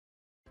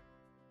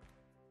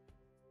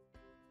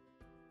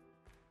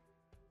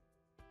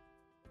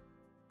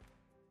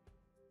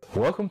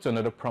Welcome to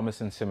another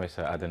promising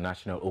semester at the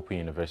National Open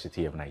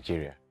University of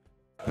Nigeria.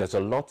 There's a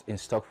lot in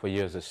stock for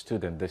you as a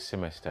student this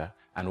semester,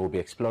 and we'll be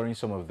exploring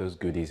some of those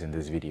goodies in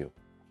this video.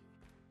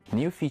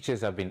 New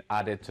features have been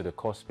added to the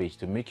course page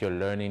to make your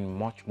learning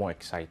much more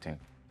exciting.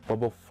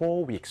 But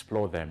before we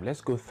explore them,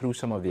 let's go through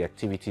some of the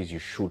activities you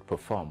should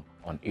perform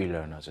on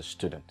eLearn as a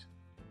student.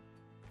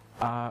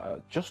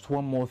 Just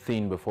one more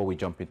thing before we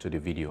jump into the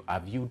video.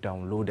 Have you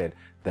downloaded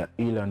the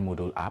eLearn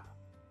Moodle app?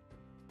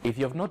 If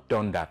you have not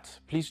done that,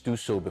 please do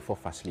so before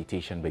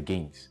facilitation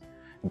begins.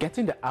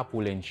 Getting the app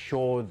will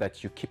ensure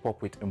that you keep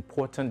up with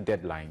important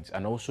deadlines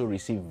and also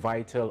receive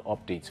vital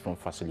updates from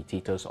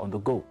facilitators on the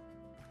go.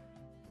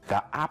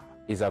 The app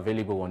is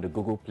available on the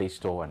Google Play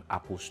Store and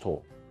Apple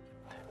Store.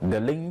 The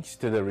links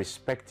to the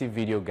respective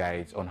video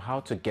guides on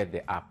how to get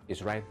the app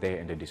is right there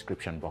in the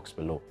description box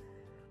below.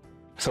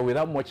 So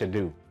without much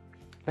ado,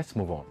 let's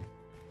move on.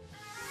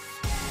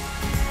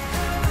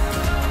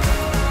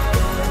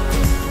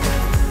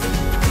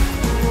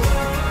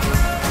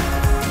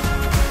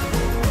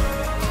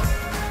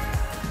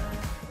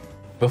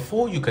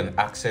 Before you can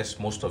access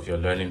most of your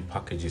learning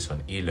packages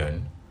on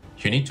eLearn,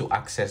 you need to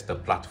access the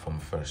platform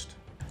first.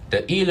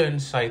 The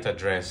eLearn site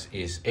address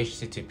is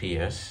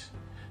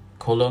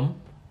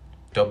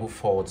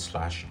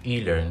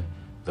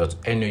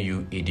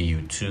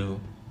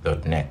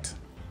https://elearn.nouedu2.net.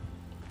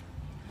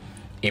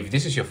 If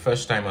this is your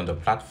first time on the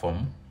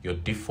platform, your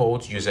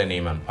default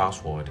username and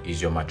password is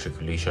your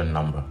matriculation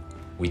number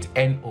with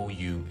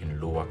NOU in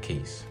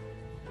lowercase.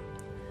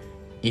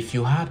 If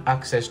you had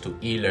access to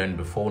eLearn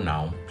before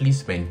now,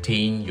 please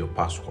maintain your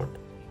password.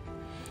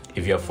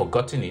 If you have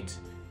forgotten it,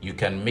 you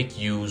can make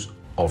use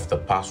of the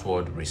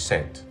password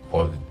reset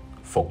or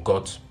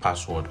forgot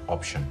password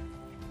option.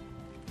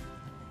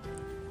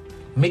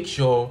 Make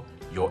sure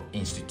your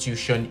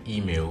institution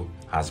email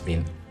has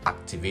been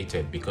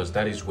activated because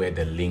that is where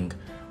the link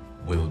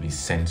will be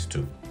sent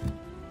to.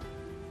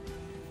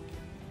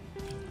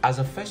 As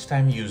a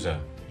first-time user,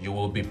 you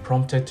will be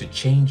prompted to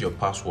change your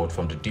password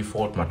from the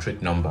default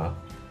matric number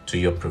to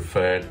your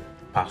preferred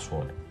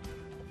password.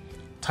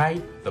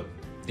 Type the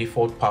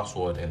default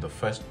password in the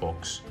first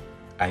box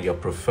and your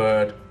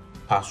preferred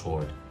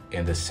password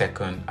in the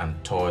second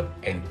and third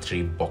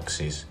entry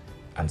boxes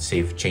and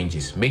save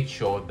changes. Make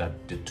sure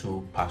that the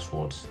two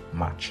passwords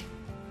match.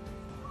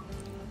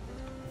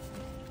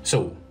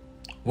 So,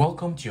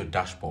 welcome to your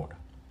dashboard.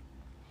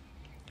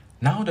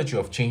 Now that you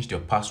have changed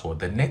your password,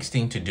 the next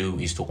thing to do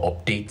is to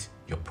update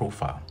your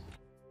profile.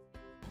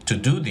 To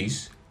do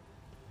this,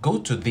 go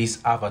to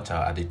this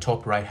avatar at the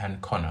top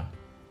right-hand corner,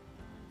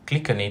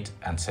 click on it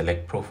and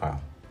select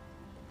Profile.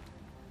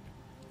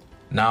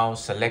 Now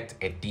select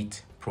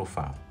Edit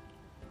Profile.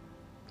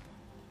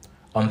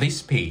 On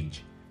this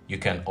page, you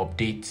can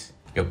update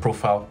your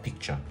profile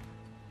picture.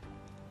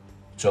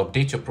 To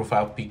update your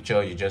profile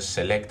picture, you just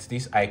select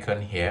this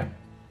icon here.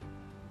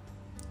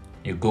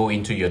 You go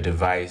into your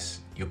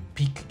device, you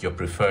pick your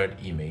preferred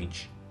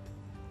image,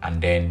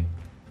 and then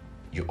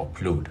you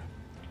upload.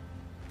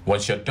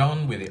 Once you're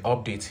done with the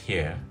updates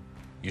here,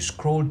 you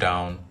scroll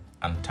down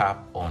and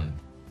tap on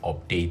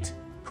Update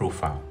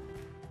Profile.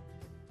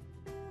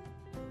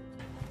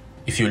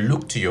 If you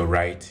look to your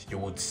right, you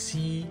would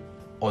see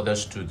other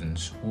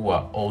students who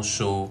are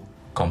also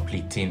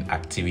completing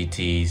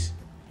activities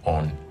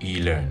on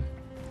eLearn.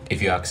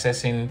 If you're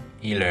accessing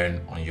eLearn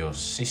on your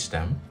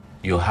system,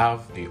 you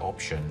have the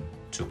option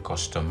to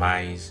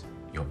customize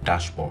your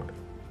dashboard.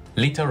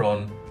 Later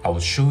on, I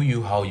will show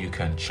you how you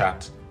can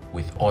chat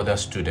with other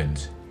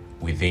students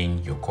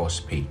within your course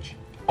page.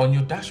 On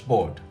your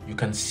dashboard, you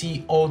can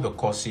see all the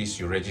courses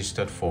you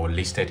registered for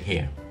listed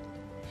here.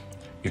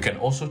 You can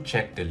also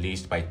check the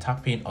list by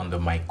tapping on the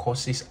My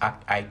Courses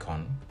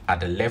icon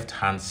at the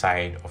left-hand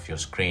side of your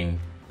screen,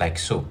 like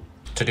so.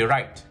 To the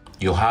right,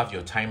 you have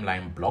your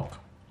timeline block.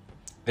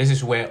 This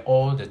is where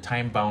all the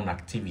time-bound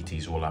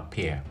activities will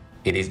appear.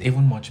 It is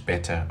even much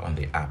better on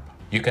the app.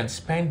 You can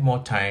spend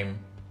more time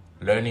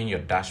learning your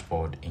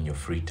dashboard in your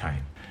free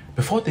time.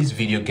 Before this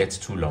video gets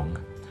too long,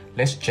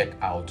 let's check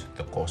out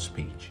the course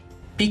page.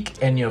 Pick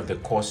any of the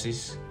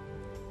courses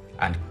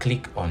and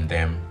click on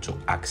them to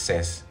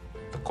access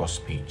the course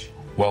page.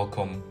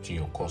 Welcome to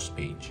your course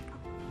page.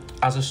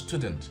 As a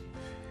student,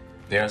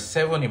 there are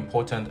 7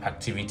 important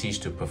activities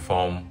to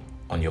perform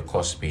on your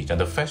course page, and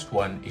the first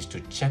one is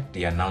to check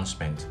the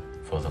announcement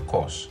for the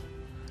course.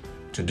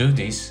 To do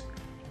this,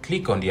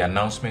 click on the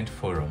announcement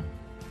forum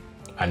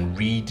and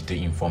read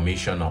the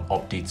information or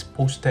updates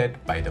posted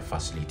by the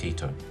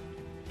facilitator.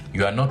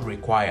 You are not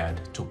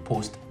required to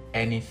post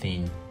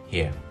anything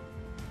here.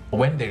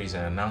 When there is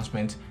an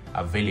announcement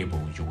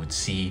available, you would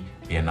see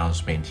the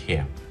announcement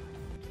here.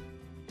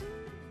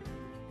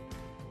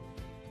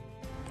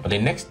 The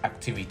next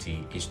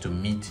activity is to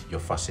meet your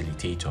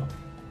facilitator.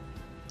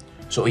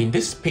 So in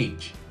this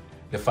page,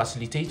 the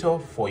facilitator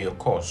for your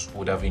course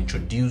would have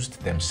introduced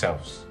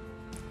themselves.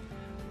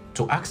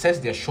 To access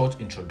their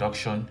short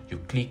introduction, you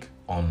click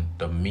on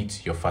the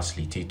Meet Your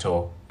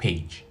Facilitator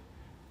page.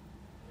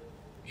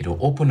 It will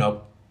open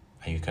up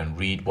and you can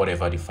read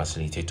whatever the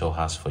facilitator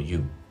has for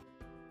you.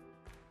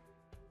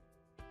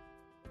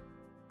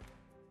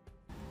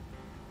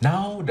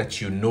 Now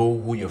that you know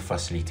who your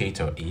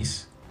facilitator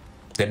is,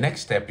 the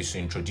next step is to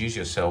introduce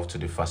yourself to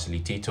the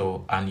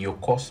facilitator and your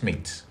course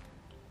mates.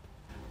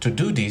 To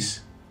do this,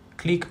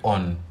 click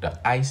on the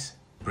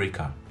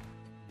icebreaker,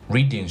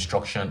 read the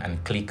instruction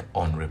and click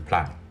on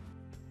reply.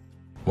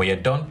 When you're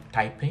done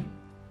typing,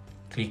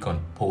 click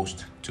on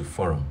post to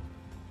forum.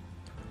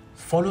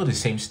 Follow the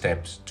same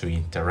steps to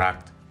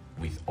interact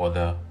with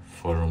other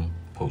forum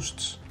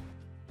posts.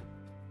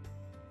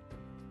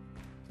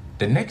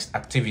 The next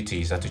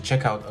activities are to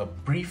check out a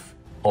brief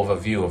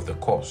overview of the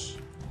course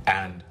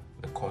and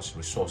the course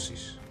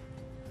resources.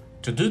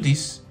 To do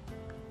this,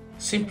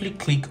 simply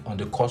click on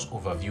the course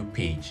overview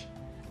page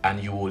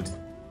and you will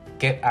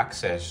get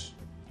access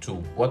to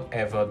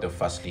whatever the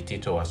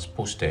facilitator has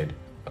posted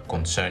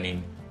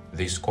concerning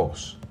this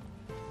course.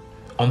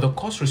 On the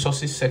course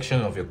resources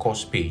section of your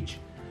course page,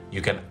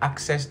 you can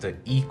access the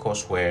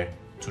e-courseware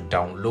to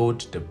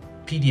download the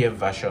PDF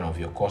version of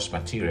your course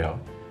material,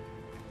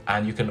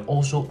 and you can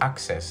also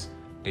access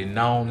the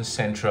Noun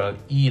Central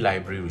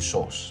e-library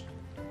resource.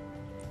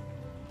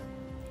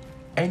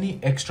 Any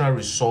extra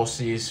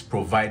resources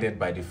provided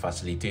by the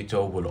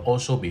facilitator will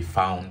also be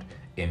found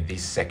in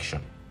this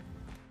section.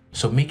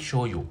 So make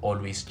sure you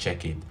always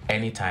check it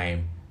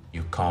anytime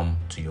you come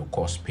to your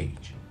course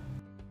page.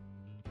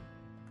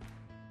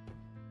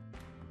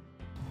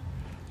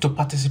 To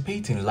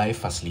participate in live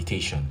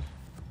facilitation,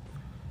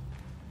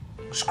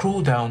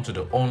 scroll down to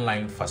the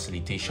online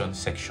facilitation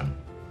section.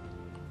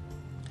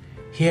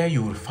 Here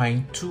you will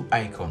find two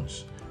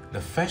icons.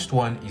 The first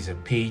one is a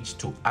page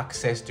to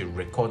access the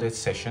recorded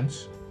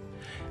sessions,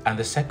 and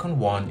the second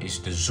one is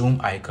the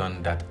Zoom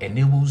icon that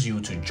enables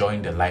you to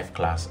join the live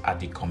class at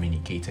the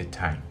communicated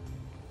time.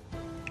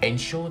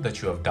 Ensure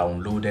that you have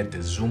downloaded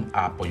the Zoom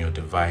app on your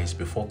device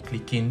before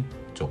clicking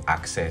to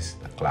access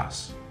the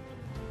class.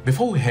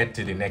 Before we head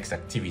to the next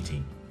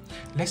activity,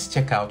 let's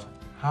check out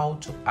how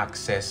to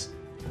access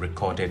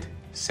recorded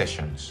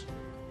sessions.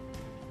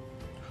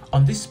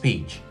 On this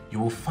page, you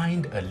will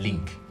find a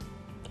link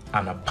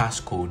and a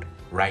passcode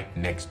right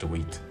next to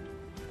it.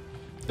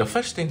 The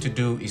first thing to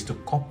do is to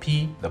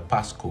copy the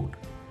passcode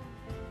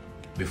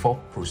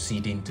before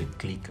proceeding to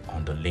click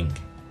on the link.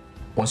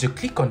 Once you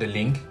click on the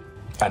link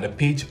and the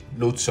page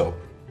loads up,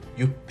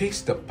 you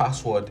paste the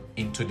password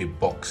into the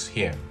box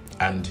here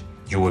and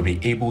you will be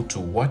able to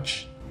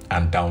watch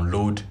and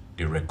download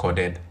the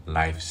recorded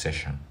live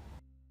session.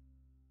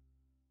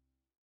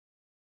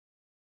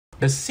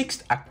 The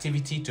sixth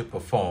activity to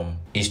perform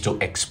is to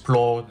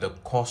explore the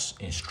course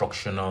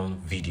instructional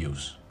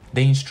videos.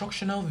 The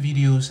instructional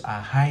videos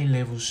are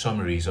high-level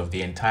summaries of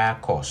the entire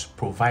course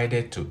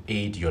provided to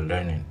aid your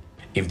learning.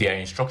 If there are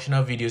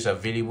instructional videos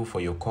available for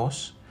your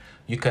course,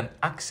 you can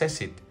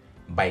access it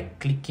by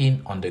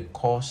clicking on the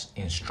course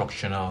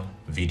instructional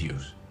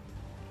videos.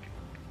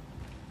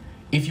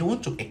 If you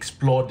want to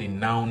explore the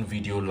Noun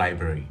video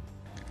library,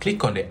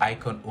 click on the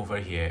icon over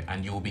here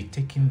and you will be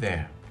taken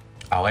there.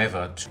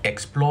 However, to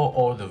explore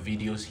all the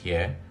videos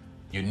here,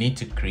 you need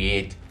to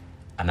create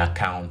an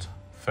account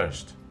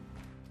first.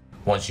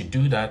 Once you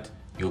do that,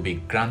 you'll be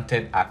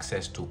granted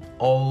access to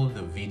all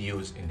the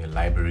videos in the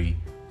library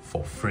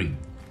for free.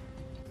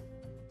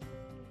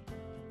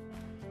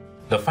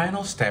 The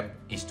final step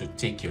is to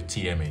take your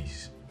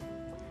TMAs.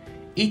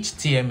 Each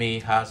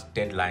TMA has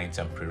deadlines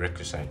and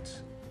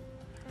prerequisites.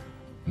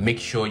 Make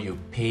sure you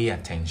pay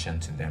attention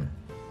to them.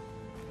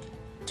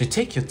 To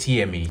take your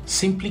TMA,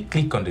 simply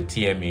click on the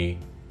TMA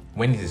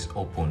when it is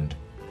opened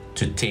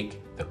to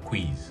take the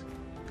quiz.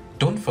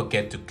 Don't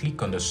forget to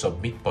click on the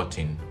submit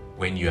button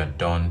when you are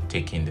done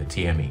taking the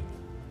TMA.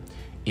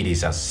 It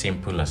is as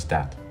simple as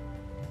that.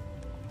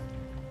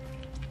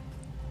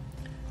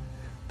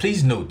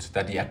 Please note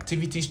that the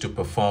activities to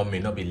perform may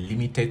not be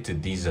limited to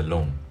these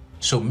alone,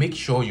 so make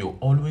sure you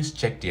always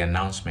check the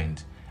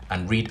announcement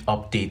and read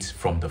updates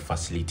from the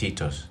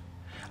facilitators,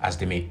 as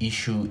they may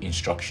issue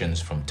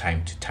instructions from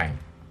time to time.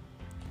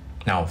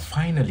 Now,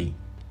 finally,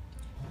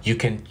 you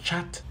can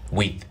chat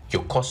with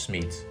your course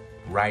mates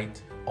right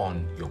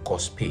on your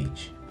course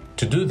page.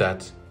 To do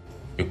that,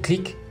 you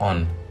click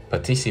on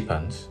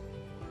participants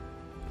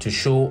to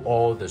show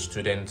all the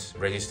students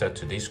registered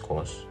to this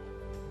course,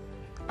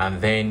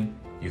 and then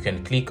you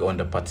can click on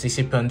the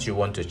participants you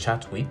want to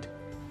chat with,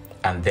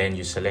 and then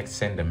you select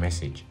send a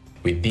message.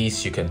 With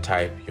this, you can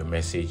type your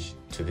message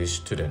to this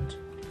student.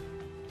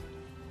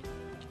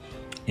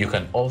 You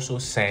can also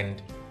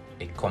send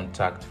a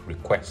contact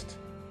request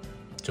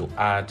to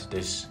add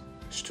this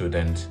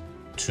student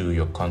to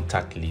your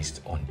contact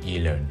list on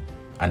eLearn,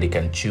 and they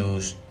can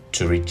choose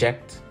to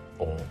reject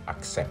or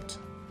accept.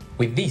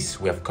 With this,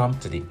 we have come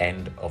to the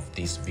end of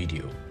this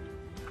video.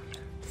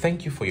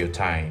 Thank you for your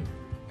time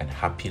and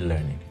happy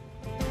learning.